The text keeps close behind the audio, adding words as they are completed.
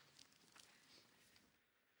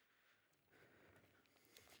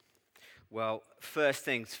Well, first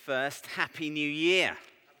things first, Happy New Year.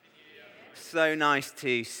 So nice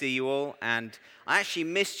to see you all, and I actually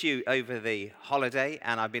missed you over the holiday,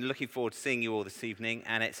 and I've been looking forward to seeing you all this evening,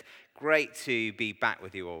 and it's great to be back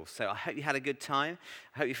with you all. So I hope you had a good time.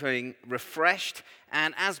 I hope you're feeling refreshed,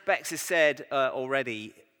 and as Bex has said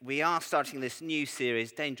already, we are starting this new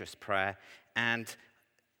series, Dangerous Prayer, and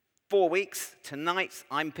 4 weeks. Tonight,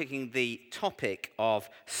 I'm picking the topic of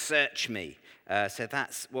Search Me. So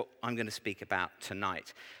that's what I'm going to speak about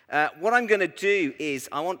tonight. What I'm going to do is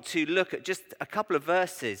I want to look at just a couple of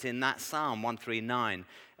verses in that Psalm 139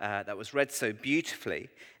 that was read so beautifully.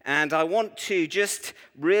 And I want to just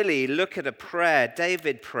really look at a prayer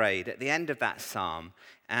David prayed at the end of that psalm.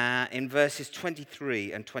 In verses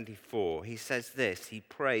 23 and 24, he says this, he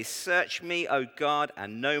prays, "Search me, O God,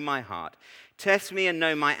 and know my heart. Test me and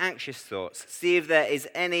know my anxious thoughts. See if there is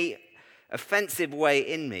any offensive way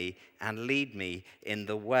in me, and lead me in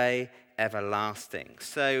the way everlasting."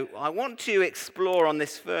 So I want to explore on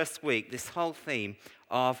this first week this whole theme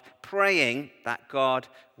of praying that God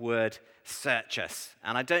would search us.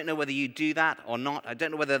 And I don't know whether you do that or not. I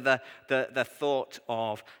don't know whether the thought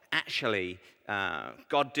of actually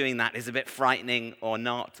God doing that is a bit frightening or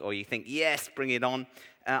not, or you think, yes, bring it on.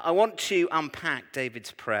 I want to unpack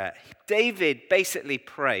David's prayer. David basically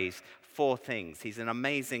prays 4 things. He's an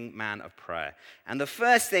amazing man of prayer. And the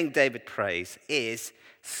first thing David prays is,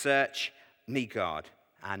 "Search me, God,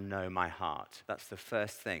 and know my heart." That's the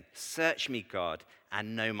first thing. Search me, God,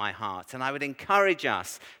 and know my heart. And I would encourage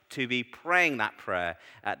us to be praying that prayer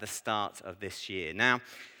at the start of this year. Now,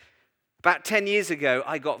 about 10 years ago,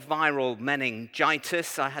 I got viral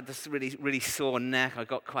meningitis. I had this really, really sore neck. I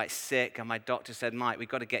got quite sick, and my doctor said, "Mike, we've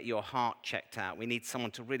got to get your heart checked out. We need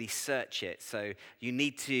someone to really search it. So you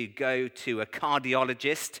need to go to a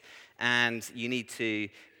cardiologist, and you need to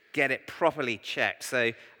get it properly checked."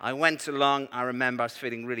 So I went along. I remember I was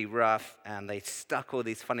feeling really rough, and they stuck all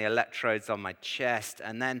these funny electrodes on my chest,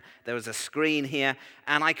 and then there was a screen here,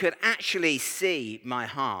 and I could actually see my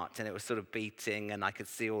heart, and it was sort of beating, and I could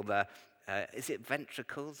see all the is it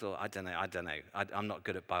ventricles or I don't know. I'm not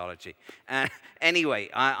good at biology. Anyway,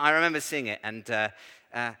 I remember seeing it, and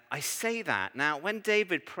I say that. Now, when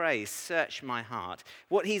David prays, "Search my heart,"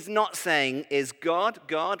 what he's not saying is,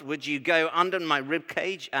 God, would you go under my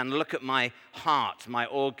ribcage and look at my heart, my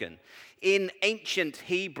organ? In ancient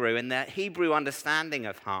Hebrew, in the Hebrew understanding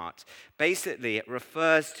of heart, basically it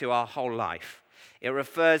refers to our whole life. It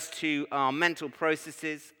refers to our mental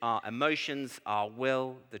processes, our emotions, our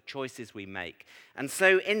will, the choices we make. And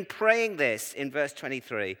so in praying this, in verse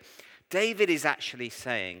 23, David is actually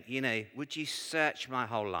saying, would you search my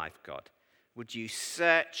whole life, God? Would you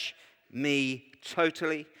search me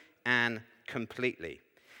totally and completely?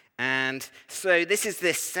 And so this is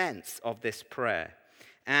this sense of this prayer.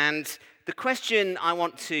 And the question I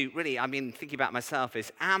want to really, thinking about myself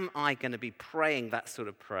is, am I going to be praying that sort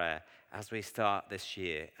of prayer as we start this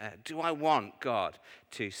year? Do I want God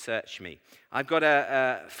to search me? I've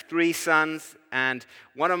got 3 sons, and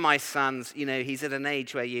one of my sons, he's at an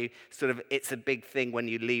age where it's a big thing when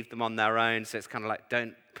you leave them on their own. So it's kind of like,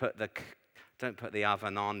 don't put the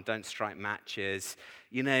oven on, don't strike matches.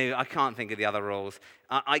 I can't think of the other rules.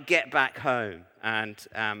 I get back home,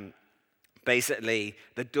 and basically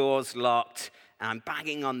the door's locked. I'm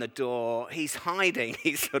banging on the door. He's hiding.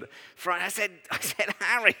 He's sort of frightened. I said,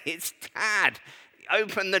 "Harry, it's Dad.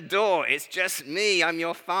 Open the door. It's just me. I'm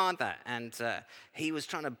your father." And he was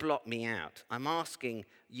trying to block me out. I'm asking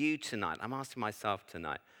you tonight. I'm asking myself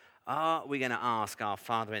tonight. Are we going to ask our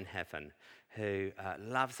Father in heaven, who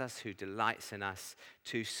loves us, who delights in us,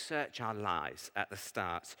 to search our lives at the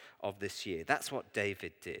start of this year? That's what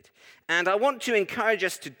David did. And I want to encourage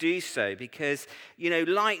us to do so because,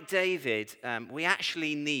 like David, we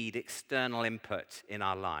actually need external input in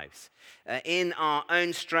our lives. In our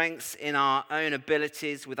own strengths, in our own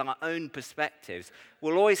abilities, with our own perspectives,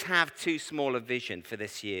 we'll always have too small a vision for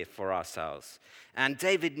this year for ourselves. And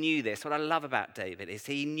David knew this. What I love about David is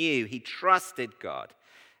he trusted God.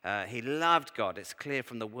 He loved God. It's clear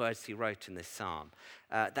from the words he wrote in this psalm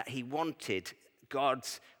that he wanted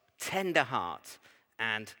God's tender heart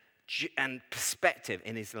and perspective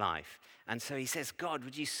in his life. And so he says, "God,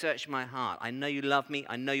 would you search my heart? I know you love me.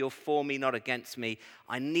 I know you're for me, not against me.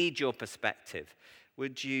 I need your perspective.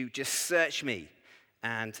 Would you just search me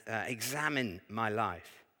and examine my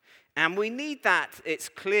life?" And we need that. It's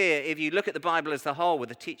clear if you look at the Bible as a whole with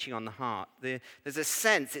the teaching on the heart. There's a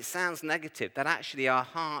sense, it sounds negative, that actually our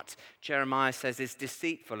heart, Jeremiah says, is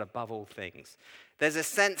deceitful above all things. There's a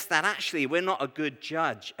sense that actually we're not a good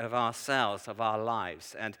judge of ourselves, of our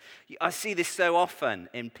lives. And I see this so often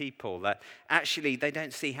in people that actually they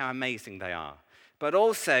don't see how amazing they are. But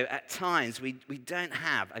also at times we don't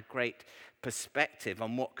have a great perspective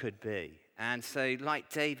on what could be. And so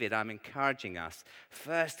like David, I'm encouraging us,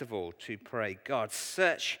 first of all, to pray, God,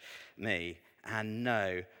 search me and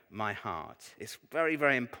know my heart. It's very,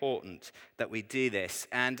 very important that we do this.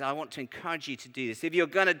 And I want to encourage you to do this. If you're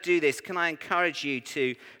going to do this, can I encourage you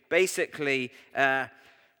to basically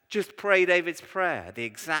just pray David's prayer, the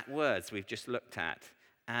exact words we've just looked at,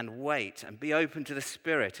 and wait and be open to the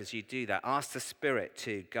Spirit as you do that. Ask the Spirit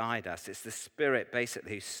to guide us. It's the Spirit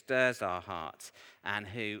basically who stirs our hearts and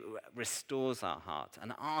who restores our heart.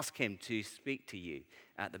 And ask him to speak to you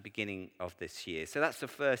at the beginning of this year. So that's the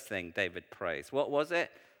first thing David prays. What was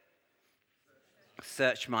it?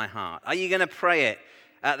 Search my heart. Are you going to pray it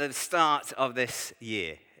at the start of this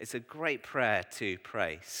year? It's a great prayer to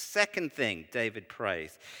pray. Second thing David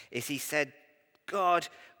prays is he said, God,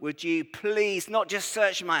 would you please not just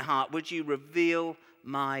search my heart, would you reveal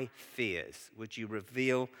my fears? Would you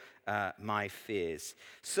reveal my fears?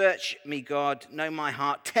 Search me, God, know my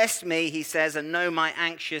heart. Test me, he says, and know my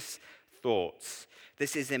anxious thoughts.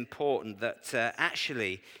 This is important that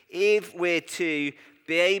actually, if we're to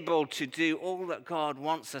be able to do all that God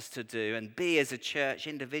wants us to do and be as a church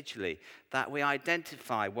individually, that we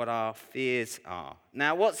identify what our fears are.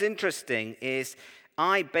 Now, what's interesting is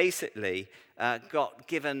I basically got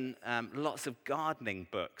given lots of gardening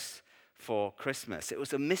books for Christmas. It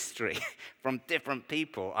was a mystery from different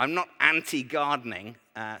people. I'm not anti-gardening.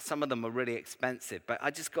 Some of them are really expensive, but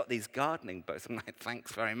I just got these gardening books. I'm like,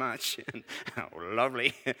 thanks very much. Oh,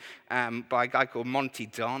 lovely. By a guy called Monty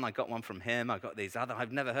Don. I got one from him. I got these other.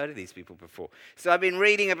 I've never heard of these people before. So I've been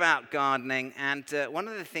reading about gardening, and one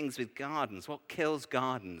of the things with gardens, what kills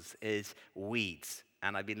gardens is weeds.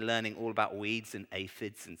 And I've been learning all about weeds and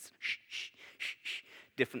aphids and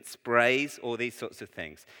different sprays, all these sorts of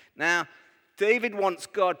things. Now, David wants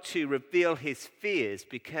God to reveal his fears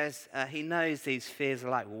because he knows these fears are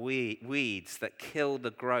like weeds that kill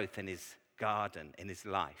the growth in his garden, in his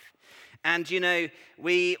life. And, you know,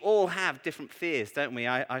 we all have different fears, don't we?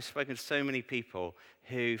 I've spoken to so many people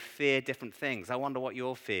who fear different things. I wonder what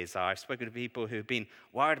your fears are. I've spoken to people who've been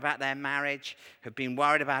worried about their marriage, who've been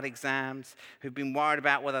worried about exams, who've been worried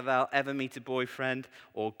about whether they'll ever meet a boyfriend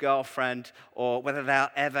or girlfriend, or whether they'll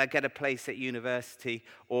ever get a place at university,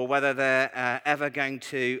 or whether they're ever going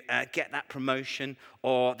to get that promotion,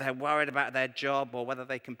 or they're worried about their job, or whether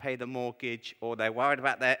they can pay the mortgage, or they're worried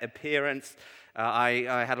about their appearance.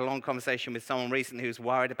 I had a long conversation with someone recently who's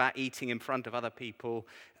worried about eating in front of other people.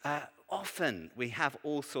 Often we have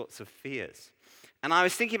all sorts of fears. And I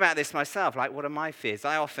was thinking about this myself, like, what are my fears?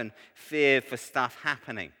 I often fear for stuff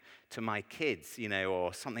happening to my kids, you know,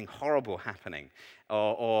 or something horrible happening.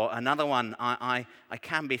 Or another one, I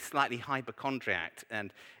can be slightly hypochondriac.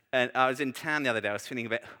 And I was in town the other day, I was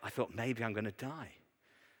feeling I thought maybe I'm going to die.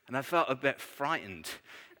 And I felt a bit frightened.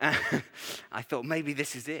 I thought maybe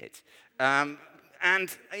this is it.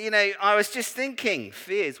 And, you know, I was just thinking,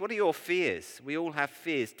 fears, what are your fears? We all have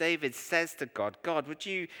fears. David says to God, God, would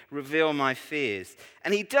you reveal my fears?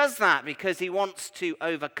 And he does that because he wants to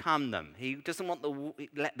overcome them. He doesn't want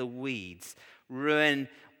let the weeds ruin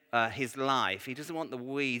his life. He doesn't want the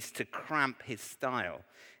weeds to cramp his style.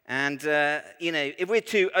 And, you know, if we're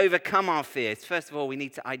to overcome our fears, first of all, we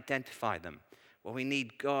need to identify them. Well, we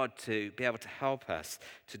need God to be able to help us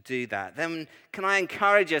to do that. Then can I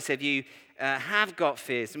encourage us, if you have got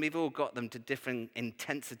fears, and we've all got them to different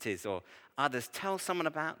intensities or others, tell someone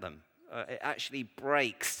about them. It actually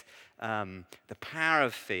breaks the power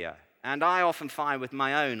of fear. And I often find with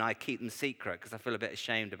my own, I keep them secret because I feel a bit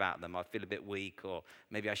ashamed about them. I feel a bit weak, or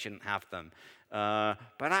maybe I shouldn't have them.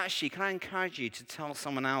 But actually, can I encourage you to tell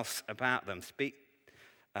someone else about them? Speak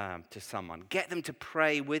to someone. Get them to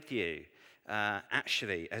pray with you.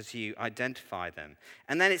 Actually, as you identify them.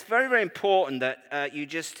 And then it's very, very important that you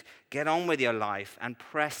just get on with your life and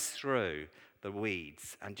press through the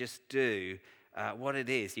weeds and just do what it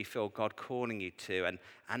is you feel God calling you to,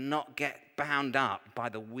 and not get bound up by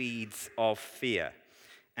the weeds of fear.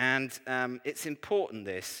 And it's important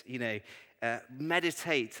this, you know,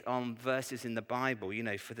 meditate on verses in the Bible. You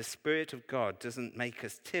know, for the Spirit of God doesn't make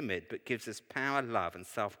us timid, but gives us power, love, and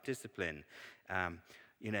self-discipline.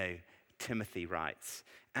 You know, Timothy writes.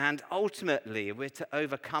 And ultimately, if we're to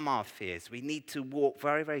overcome our fears, we need to walk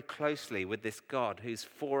very, very closely with this God who's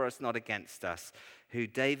for us, not against us, who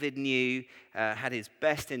David knew had his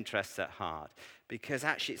best interests at heart, because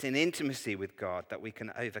actually it's in intimacy with God that we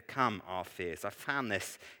can overcome our fears. I found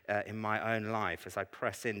this in my own life as I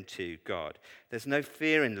press into God. There's no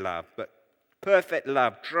fear in love, but perfect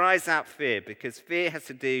love drives out fear, because fear has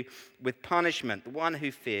to do with punishment. The one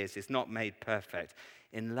who fears is not made perfect.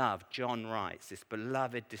 In love, John writes, this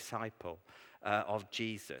beloved disciple of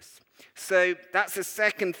Jesus. So that's the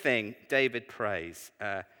second thing David prays,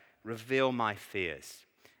 reveal my fears.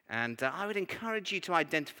 And I would encourage you to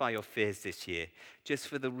identify your fears this year, just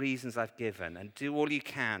for the reasons I've given, and do all you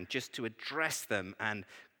can just to address them and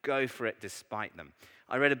go for it despite them.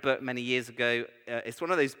 I read a book many years ago. It's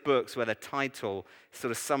one of those books where the title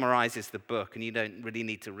sort of summarizes the book, and you don't really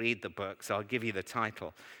need to read the book, so I'll give you the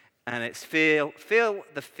title. And it's Feel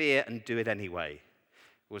the Fear and Do It Anyway,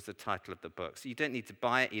 was the title of the book. So you don't need to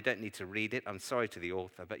buy it, you don't need to read it. I'm sorry to the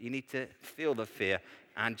author, but you need to feel the fear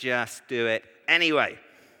and just do it anyway.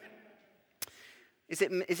 Is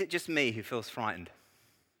it just me who feels frightened?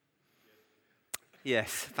 Yes,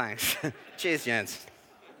 thanks. Cheers, Jens.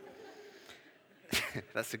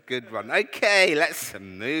 That's a good one. Okay, let's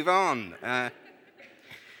move on.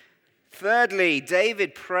 Thirdly,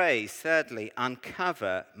 David prays,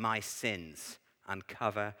 uncover my sins.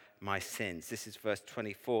 Uncover my sins. This is verse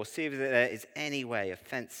 24. See if there is any way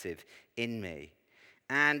offensive in me.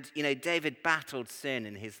 And, David battled sin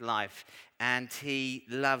in his life, and he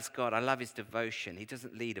loves God. I love his devotion. He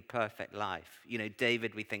doesn't lead a perfect life.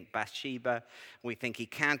 David, we think Bathsheba. We think he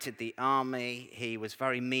counted the army. He was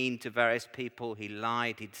very mean to various people. He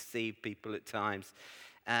lied. He deceived people at times.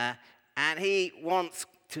 And he wants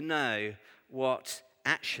to know what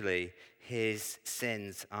actually his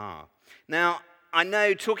sins are. Now, I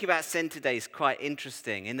know talking about sin today is quite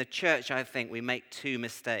interesting. In the church, I think we make two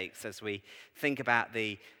mistakes as we think about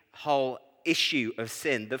the whole issue of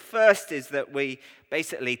sin. The first is that we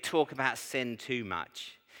basically talk about sin too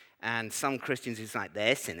much. And some Christians, it's like,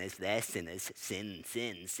 they're sinners, sin,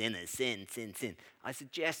 sinners, sin. I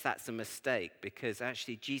suggest that's a mistake, because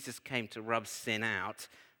actually Jesus came to rub sin out,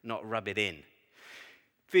 not rub it in.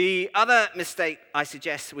 The other mistake I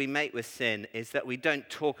suggest we make with sin is that we don't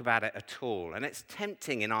talk about it at all. And it's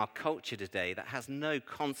tempting in our culture today that has no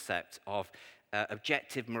concept of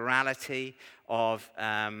objective morality, of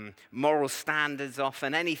moral standards.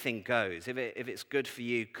 Often anything goes. If it's good for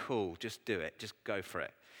you, cool, just do it, just go for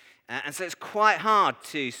it. And so it's quite hard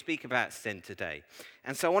to speak about sin today.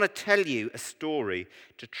 And so I want to tell you a story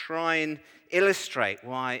to try and illustrate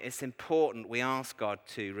why it's important we ask God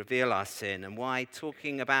to reveal our sin, and why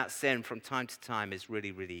talking about sin from time to time is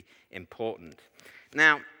really, really important.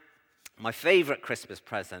 Now, my favorite Christmas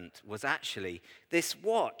present was actually this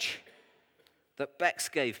watch that Bex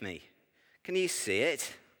gave me. Can you see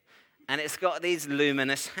it? And it's got these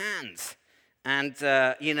luminous hands. And,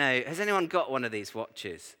 has anyone got one of these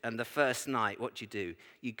watches? And the first night, what do?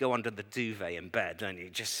 You go under the duvet in bed, don't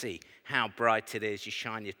you? Just see how bright it is. You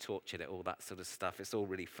shine your torch at it, all that sort of stuff. It's all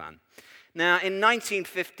really fun. Now, in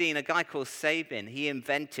 1915, a guy called Sabin, he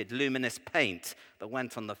invented luminous paint that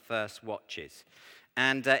went on the first watches.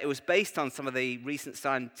 And it was based on some of the recent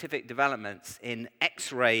scientific developments in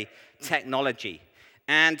X-ray technology.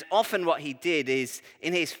 And often what he did is,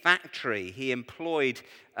 in his factory, he employed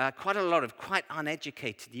quite a lot of quite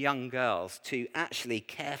uneducated young girls to actually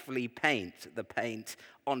carefully paint the paint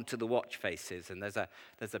onto the watch faces. And there's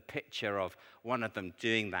a picture of one of them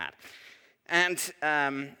doing that. And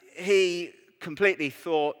he completely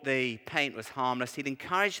thought the paint was harmless. He'd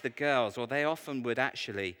encourage the girls, or they often would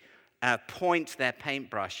actually point their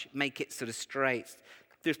paintbrush, make it sort of straight,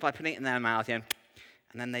 just by putting it in their mouth,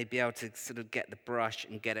 and then they'd be able to sort of get the brush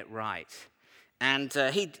and get it right. And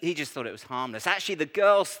he just thought it was harmless. Actually, the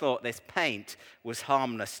girls thought this paint was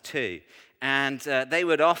harmless too. And they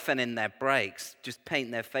would often, in their breaks, just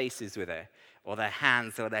paint their faces with it, or their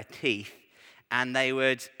hands, or their teeth. And they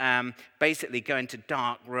would basically go into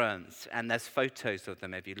dark rooms. And there's photos of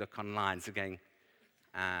them, if you look online, so going,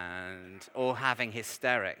 and all having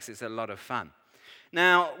hysterics. It's a lot of fun.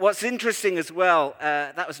 Now, what's interesting as well,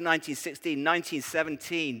 that was 1916.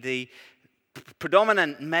 1917, the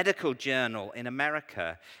predominant medical journal in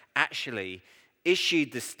America actually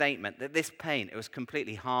issued the statement that this paint, it was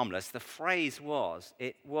completely harmless. The phrase was,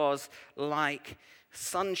 it was like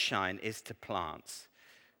sunshine is to plants.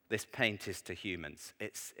 This paint is to humans.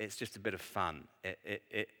 It's just a bit of fun.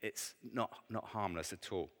 It's not harmless at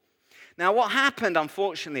all. Now, what happened,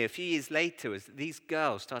 unfortunately, a few years later was that these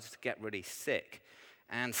girls started to get really sick.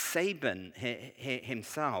 And Sabin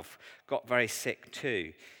himself got very sick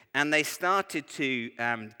too. And they started to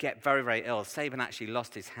get very, very ill. Sabin actually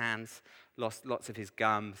lost his hands, lost lots of his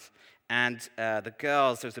gums. And the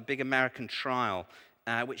girls, there was a big American trial,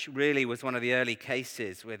 which really was one of the early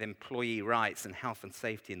cases with employee rights and health and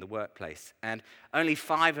safety in the workplace. And only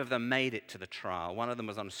 5 of them made it to the trial. One of them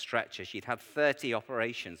was on a stretcher. She'd had 30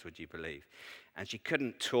 operations, would you believe? And she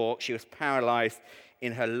couldn't talk. She was paralyzed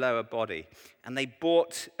in her lower body. And they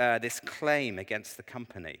brought this claim against the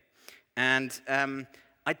company. And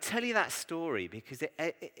I tell you that story because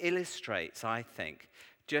it illustrates, I think,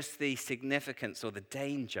 just the significance or the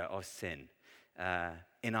danger of sin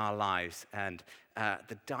in our lives and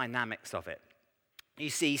the dynamics of it. You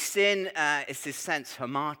see, sin is this sense,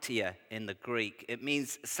 hamartia in the Greek. It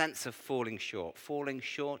means a sense of falling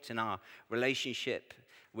short in our relationship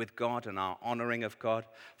with God and our honoring of God,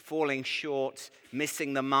 falling short,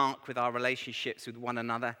 missing the mark with our relationships with one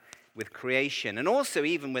another, with creation, and also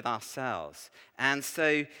even with ourselves. And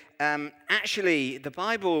so actually the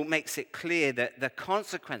Bible makes it clear that the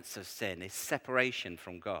consequence of sin is separation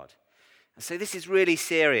from God. And so this is really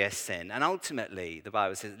serious sin, and ultimately the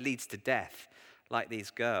Bible says it leads to death, like these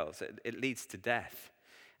girls. It leads to death.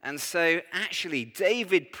 And so actually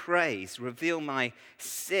David prays, reveal my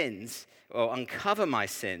sins or uncover my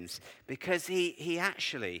sins, because he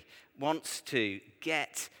actually wants to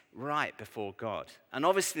get right before God. And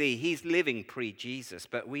obviously, he's living pre-Jesus,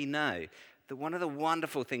 but we know that one of the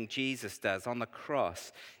wonderful things Jesus does on the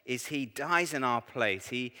cross is he dies in our place.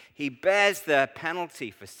 He bears the penalty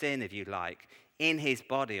for sin, if you like, in his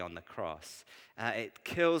body on the cross. It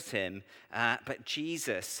kills him, but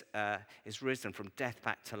Jesus is risen from death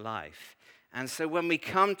back to life. And so when we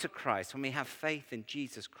come to Christ, when we have faith in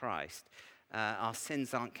Jesus Christ, our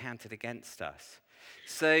sins aren't counted against us.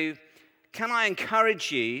 So can I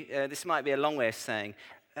encourage you, this might be a long way of saying,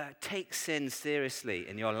 take sin seriously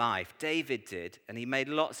in your life. David did, and he made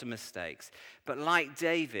lots of mistakes. But like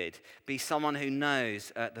David, be someone who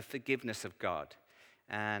knows the forgiveness of God.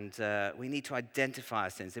 And we need to identify our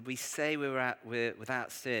sins. If we say we're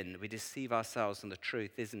without sin, we deceive ourselves and the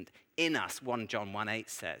truth isn't in us, 1 John 1:8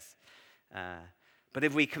 says. But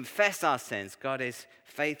if we confess our sins, God is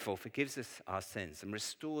faithful, forgives us our sins, and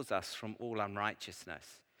restores us from all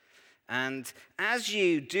unrighteousness. And as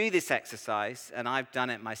you do this exercise, and I've done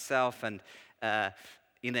it myself, and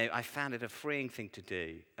I found it a freeing thing to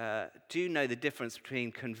do know the difference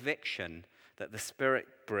between conviction that the Spirit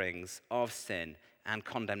brings of sin and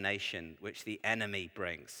condemnation, which the enemy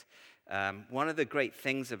brings. One of the great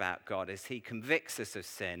things about God is he convicts us of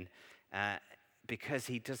sin because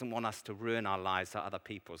he doesn't want us to ruin our lives or other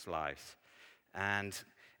people's lives. And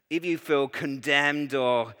if you feel condemned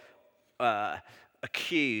or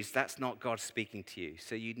accused, that's not God speaking to you.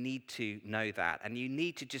 So you need to know that. And you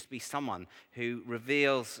need to just be someone who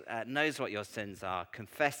reveals, knows what your sins are,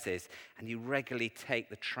 confesses, and you regularly take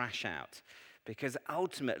the trash out. Because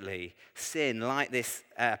ultimately, sin, like this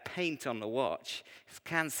paint on the watch,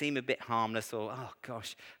 can seem a bit harmless or, oh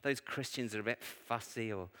gosh, those Christians are a bit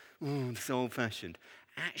fussy or, it's old-fashioned.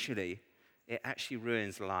 Actually, it actually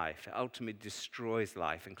ruins life. It ultimately destroys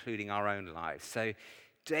life, including our own lives. So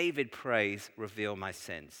David prays, reveal my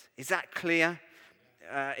sins. Is that clear?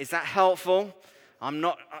 Is that helpful? I'm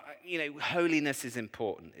not, holiness is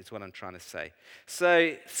important, is what I'm trying to say.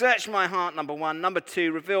 So search my heart, number 1. Number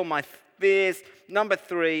 2, reveal my fears. Number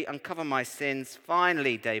 3, uncover my sins.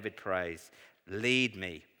 Finally, David prays, lead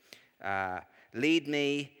me. Lead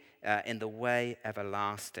me in the way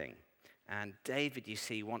everlasting. And David, you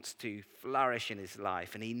see, wants to flourish in his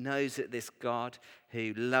life. And he knows that this God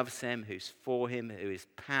who loves him, who's for him, who is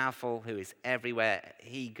powerful, who is everywhere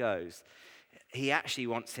he goes, he actually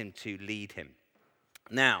wants him to lead him.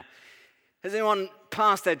 Now, has anyone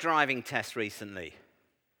passed their driving test recently?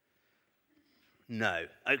 No.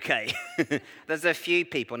 Okay. There's a few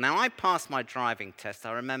people. Now, I passed my driving test.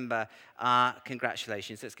 I remember,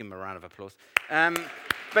 congratulations. Let's give them a round of applause.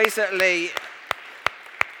 Basically,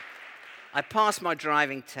 I passed my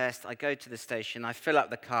driving test. I go to the station. I fill up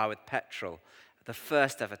the car with petrol. The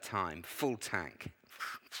first ever time, full tank.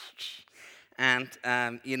 And,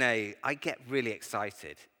 I get really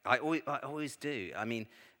excited. I always do. I mean,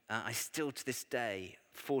 I still to this day,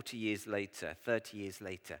 40 years later, 30 years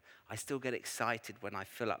later, I still get excited when I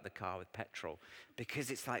fill up the car with petrol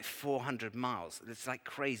because it's like 400 miles. It's like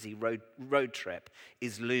crazy road trip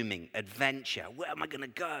is looming. Adventure. Where am I going to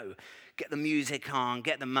go? Get the music on,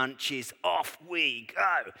 get the munchies, off we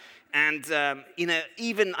go. And,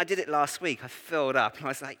 even I did it last week. I filled up and I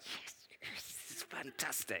was like, yes, this is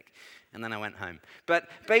fantastic. And then I went home. But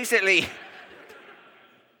basically,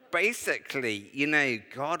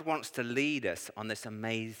 God wants to lead us on this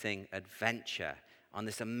amazing adventure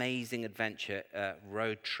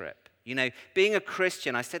road trip You know, being a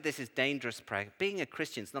Christian, I said this is dangerous prayer. Being a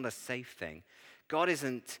Christian is not a safe thing. God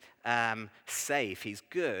isn't safe. He's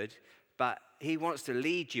good, but he wants to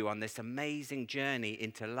lead you on this amazing journey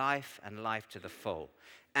into life and life to the full.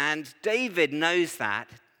 And David knows that.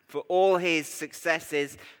 For all his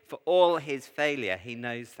successes, for all his failure, he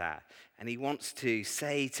knows that. And he wants to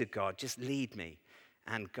say to God, just lead me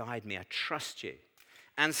and guide me. I trust you.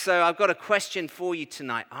 And so I've got a question for you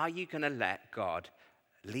tonight. Are you going to let God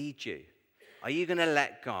lead you? Are you going to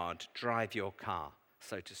let God drive your car,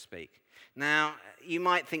 so to speak? Now, you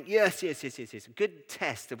might think, yes. A good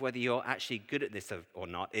test of whether you're actually good at this or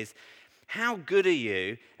not is, how good are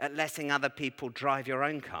you at letting other people drive your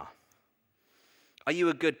own car? Are you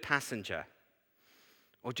a good passenger?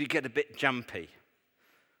 Or do you get a bit jumpy?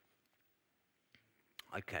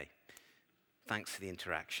 Okay, thanks for the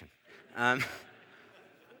interaction.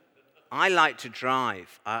 I like to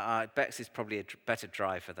drive. Bex is probably a better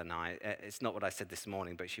driver than I. It's not what I said this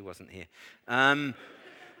morning, but she wasn't here.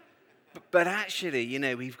 But actually, you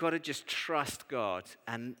know, we've got to just trust God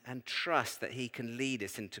and trust that he can lead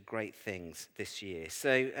us into great things this year.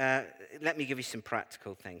 So let me give you some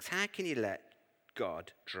practical things. How can you let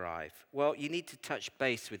God drive? Well, you need to touch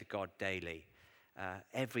base with God daily.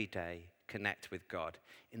 Every day, connect with God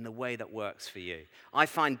in the way that works for you. I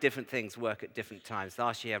find different things work at different times.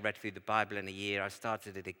 Last year, I read through the Bible in a year. I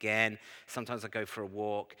started it again. Sometimes I go for a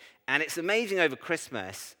walk. And it's amazing over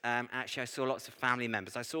Christmas. Actually, I saw lots of family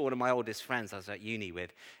members. I saw one of my oldest friends I was at uni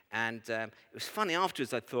with. And it was funny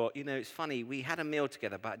afterwards. I thought, you know, it's funny. We had a meal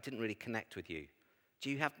together, but I didn't really connect with you. Do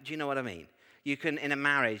you know what I mean? You can, in a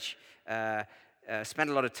marriage, spend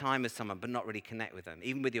a lot of time with someone but not really connect with them.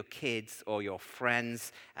 Even with your kids or your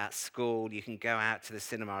friends at school, you can go out to the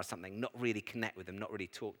cinema or something, not really connect with them, not really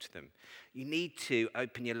talk to them. You need to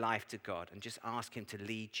open your life to God and just ask him to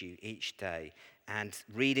lead you each day. And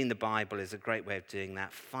reading the Bible is a great way of doing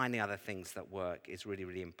that. Finding other things that work is really,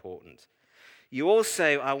 really important. You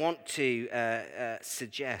also, I want to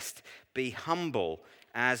suggest, be humble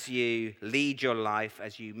as you lead your life,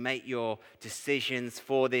 as you make your decisions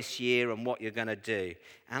for this year and what you're going to do.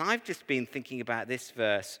 And I've just been thinking about this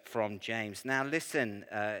verse from James. Now listen,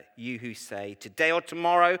 you who say, today or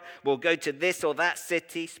tomorrow we'll go to this or that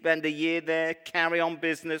city, spend a year there, carry on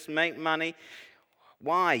business, make money.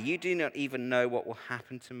 Why? You do not even know what will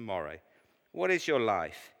happen tomorrow. What is your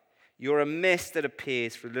life? You're a mist that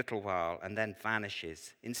appears for a little while and then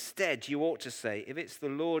vanishes. Instead, you ought to say, if it's the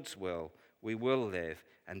Lord's will, we will live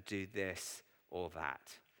and do this or that.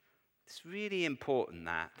 It's really important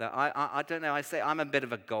that I don't know, I say I'm a bit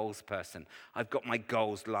of a goals person. I've got my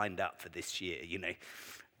goals lined up for this year, you know,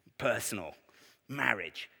 personal,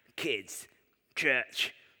 marriage, kids,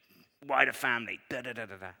 church, wider family,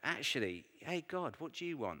 da-da-da-da-da. Actually, hey, God, what do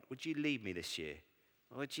you want? Would you lead me this year?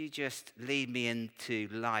 Or would you just lead me into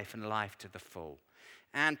life and life to the full?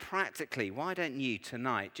 And practically, why don't you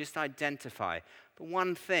tonight just identify the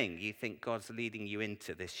one thing you think God's leading you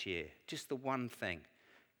into this year? Just the one thing.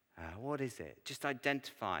 What is it? Just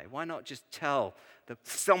identify. Why not just tell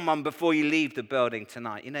someone before you leave the building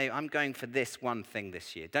tonight, you know, I'm going for this one thing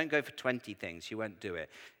this year. Don't go for 20 things. You won't do it.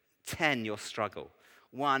 10, you'll struggle.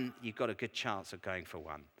 1, you've got a good chance of going for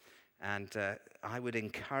 1. And I would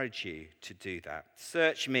encourage you to do that.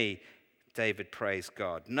 Search me, David prays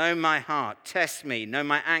God. Know my heart. Test me. Know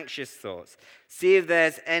my anxious thoughts. See if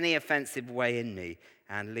there's any offensive way in me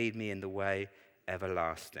and lead me in the way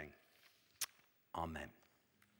everlasting. Amen.